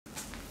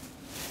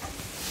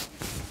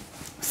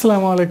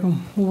Assalamu alaikum.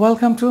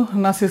 Welcome to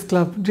Nasirs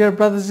Club. Dear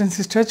brothers and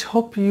sisters,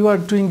 hope you are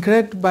doing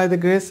great by the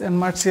grace and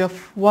mercy of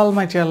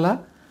Almighty Allah.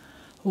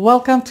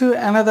 Welcome to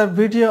another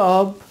video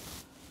of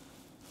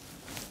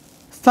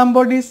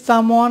somebody,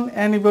 someone,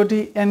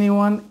 anybody,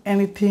 anyone,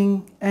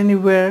 anything,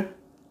 anywhere.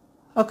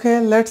 Okay,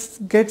 let's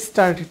get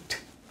started.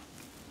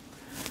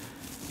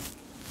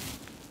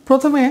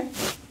 প্রথমে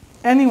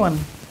anyone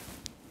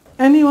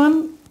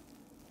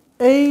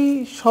এই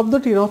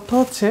শব্দটির অর্থ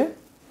হচ্ছে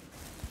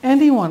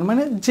anyone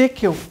মানে যে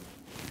কেউ,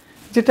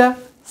 যেটা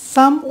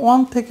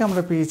someone থেকে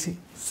আমরা পেয়েছি।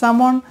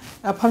 someone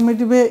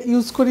অ্যাফার্মেটিভে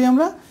ইউজ করি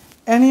আমরা,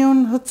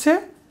 anyone হচ্ছে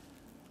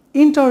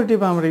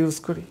ইন্টারোগেটিভে আমরা ইউজ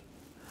করি।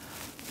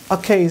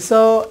 ওকে, সো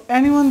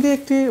anyone দিয়ে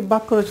একটি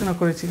বাক্য রচনা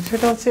করেছি,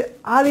 সেটা হচ্ছে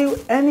are you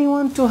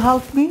anyone to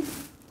help me.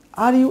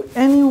 Are you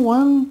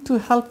anyone to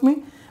help me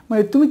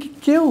মানে তুমি কি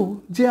কেউ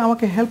যে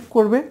আমাকে হেল্প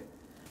করবে।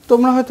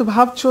 তোমরা হয়তো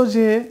ভাবছো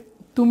যে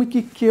তুমি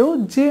কি কেউ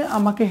যে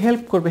আমাকে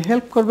হেল্প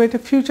করবে, এটা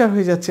ফিউচার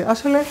হয়ে যাচ্ছে।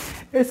 আসলে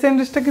এই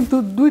সেন্টেন্সটা কিন্তু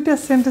দুইটা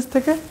সেন্টেন্স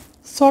থেকে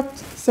শর্ট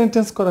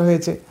সেন্টেন্স করা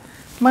হয়েছে।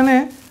 মানে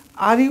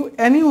আর ইউ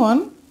এনিওয়ান,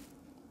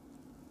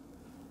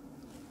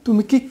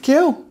 তুমি কি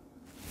কেউ,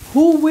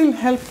 হু উইল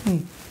হেল্প মি,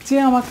 যে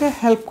আমাকে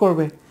হেল্প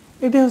করবে,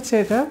 এটা হচ্ছে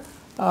এটা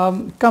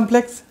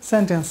কমপ্লেক্স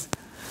সেন্টেন্স।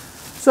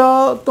 সো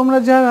তোমরা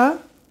যারা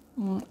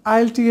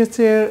IELTS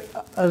এর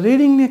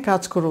রিডিং নিয়ে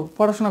কাজ করো,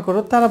 পড়াশোনা করো,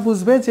 তারা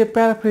বুঝবে যে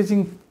প্যারাফ্রেজিং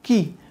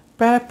কি।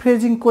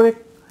 প্যারাফ্রেজিং করে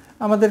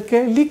আমাদেরকে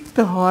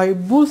লিখতে হয়,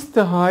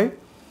 বুঝতে হয়,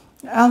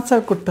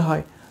 অ্যান্সার করতে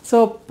হয়। সো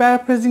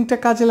প্যারাফ্রেজিংটা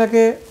কাজে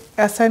লাগে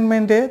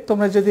অ্যাসাইনমেন্টে।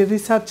 তোমরা যদি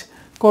রিসার্চ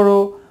করো,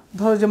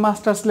 ধরো যে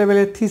মাস্টার্স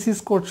লেভেলে থিসিস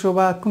করছো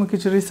বা কোনো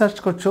কিছু রিসার্চ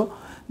করছো,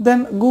 দেন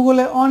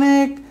গুগলে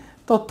অনেক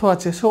তথ্য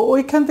আছে। সো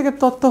ওইখান থেকে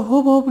তথ্য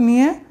হুবহুব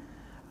নিয়ে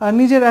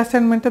নিজের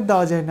অ্যাসাইনমেন্টে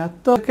দেওয়া যায় না,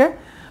 তো ওকে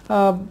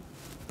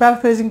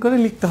প্যারাফ্রেজিং করে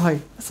লিখতে হয়।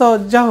 সো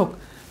যা হোক,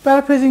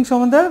 প্যারাফ্রেজিং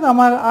সম্বন্ধে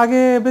আমার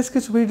আগে বেশ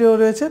কিছু ভিডিও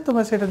রয়েছে,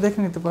 তোমরা সেটা দেখে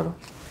নিতে পারো।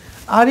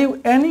 Are you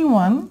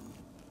anyone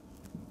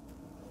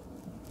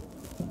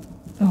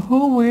who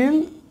will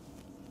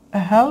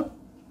help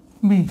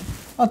me,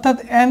 অর্থাৎ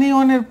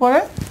এনিওয়ানের পরে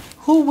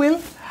who will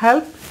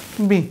help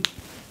me.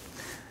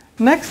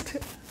 Next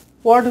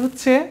word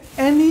হচ্ছে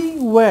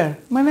এনিওয়্যার,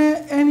 মানে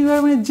এনিওয়্যার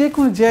মানে যে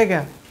কোনো জায়গা।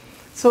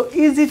 সো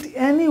ইজ ইট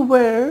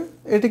এনিওয়্যার,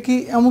 এটা কি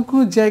এমন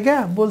কোনো জায়গা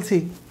বলছি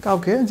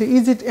কাউকে যে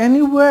is it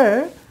anywhere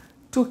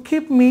to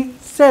keep me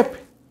safe,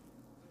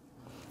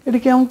 এটা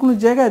কি এমন কোনো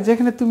জায়গা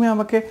যেখানে তুমি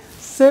আমাকে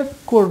সেফ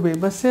করবে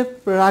বা সেফ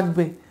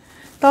রাখবে।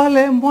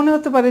 তাহলে মনে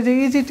হতে পারে যে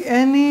ইজ ইট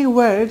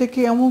এনিওয়্যার, এটা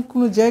কি এমন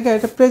কোনো জায়গা,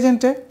 এটা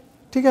প্রেজেন্টে,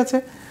 ঠিক আছে,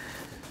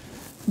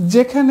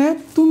 যেখানে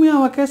তুমি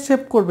আমাকে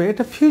সেফ করবে,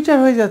 এটা ফিউচার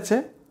হয়ে যাচ্ছে।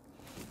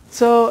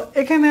 সো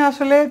এখানে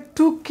আসলে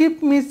টু কিপ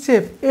মি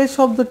সেফ এই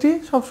শব্দটি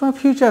সবসময়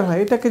ফিউচার হয়।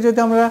 এটাকে যদি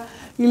আমরা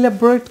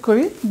ইলাবোরেট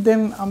করি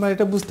দেন আমরা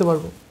এটা বুঝতে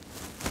পারবো।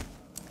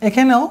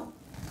 এখানেও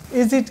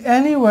is it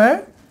anywhere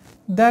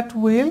that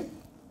will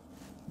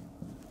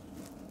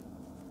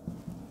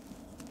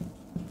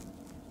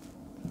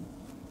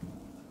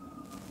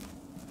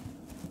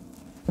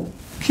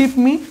keep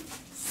me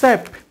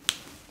safe.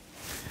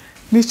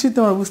 নিশ্চিত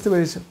তোমরা বুঝতে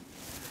পেরেছ।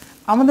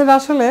 আমাদের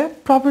আসলে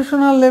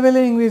প্রফেশনাল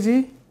লেভেলে ইংরেজি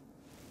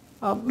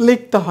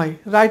লিখতে হয়,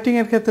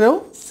 রাইটিংয়ের ক্ষেত্রেও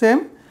সেম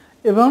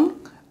এবং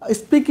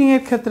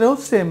স্পিকিংয়ের ক্ষেত্রেও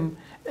সেম।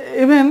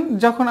 ইভেন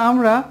যখন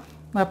আমরা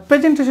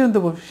প্রেজেন্টেশন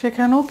দেবো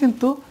সেখানেও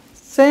কিন্তু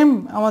সেম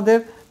আমাদের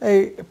এই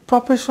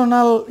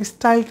প্রফেশনাল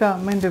স্টাইলটা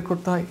মেনটেন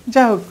করতে হয়।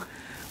 যাই হোক,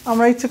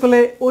 আমরা ইচ্ছে করলে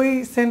ওই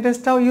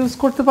সেন্টেন্সটাও ইউজ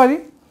করতে পারি,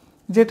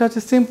 যেটা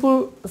হচ্ছে সিম্পল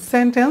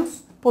সেন্টেন্স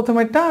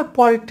প্রথমেরটা, আর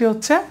পরেরটি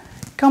হচ্ছে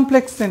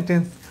complex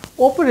sentence.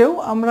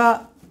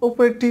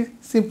 ওপরেরটি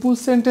simple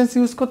sentence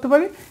use করতে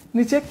পারি,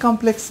 নিচে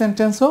কমপ্লেক্স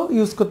সেন্টেন্সও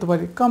ইউজ করতে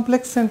পারি।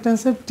 কমপ্লেক্স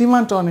সেন্টেন্সের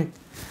ডিমান্ড অনেক।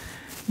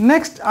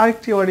 নেক্সট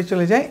আরেকটি ওয়ার্ডে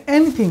চলে যায়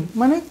এনিথিং,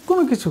 মানে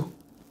কোনো কিছু।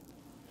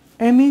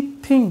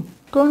 এনিথিং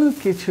কোনো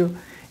কিছু।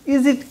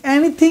 ইজ ইট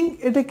এনিথিং,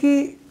 এটা কি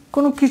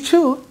কোনো কিছু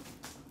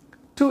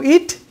টু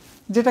ইট,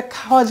 যেটা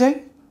খাওয়া যায়,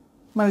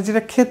 মানে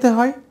যেটা খেতে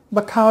হয়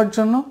বা খাওয়ার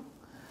জন্য,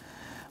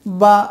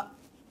 বা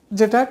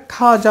যেটা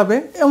খাওয়া যাবে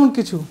এমন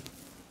কিছু।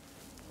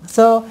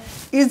 So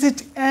is it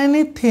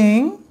anything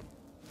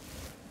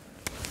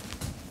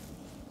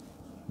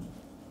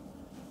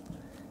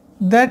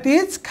that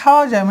is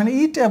খাওয়া যায়, মানে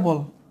ইটেবল।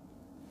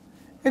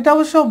 এটা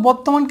অবশ্য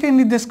বর্তমানকে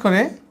নির্দেশ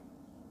করে,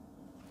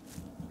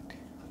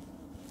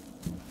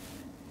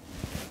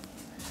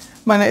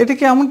 মানে এটা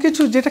কি এমন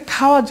কিছু যেটা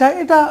খাওয়া যায়,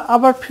 এটা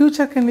আবার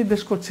ফিউচারকে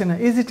নির্দেশ করছে না।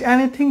 Is it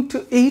anything to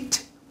it.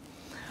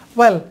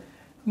 Well,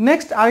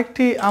 next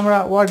আরেকটি আমরা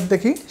ওয়ার্ড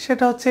দেখি,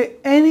 সেটা হচ্ছে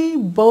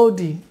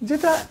এনিবডি,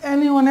 যেটা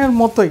এনিওয়ানের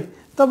মতোই,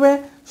 তবে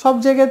সব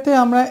জায়গাতে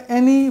আমরা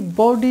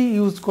এনিবডি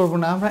ইউজ করব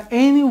না, আমরা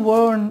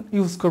এনিওয়ান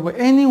ইউজ করব।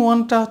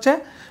 এনিওয়ানটা হচ্ছে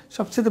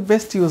সবচেয়ে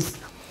best use.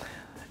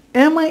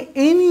 M I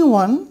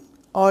anyone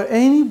or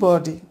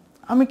anybody,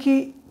 আমি কি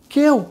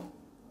কেউ,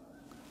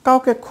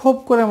 কাউকে ক্ষোভ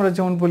করে আমরা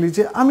যেমন বলি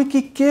যে আমি কি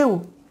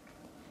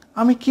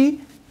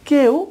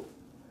কেউ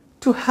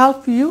টু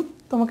হেল্প ইউ,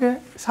 তোমাকে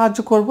সাহায্য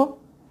করব।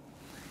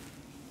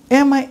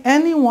 M I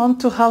anyone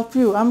to help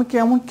you, আমি কি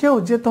এমন কেউ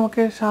যে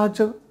তোমাকে সাহায্য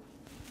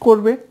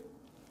করবে।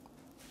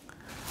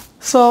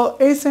 সো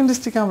এই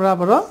সেন্টেন্সটিকে আমরা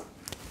আবারও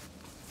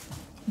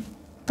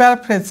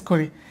প্যারাফ্রেজ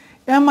করি।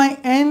 Am I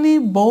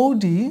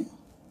anybody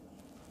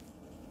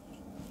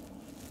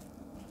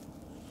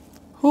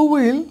who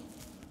will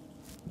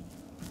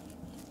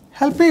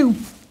help you?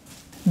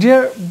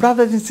 Dear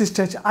brothers and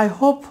sisters, I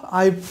hope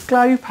I've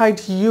clarified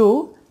you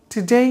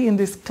today in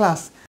this class.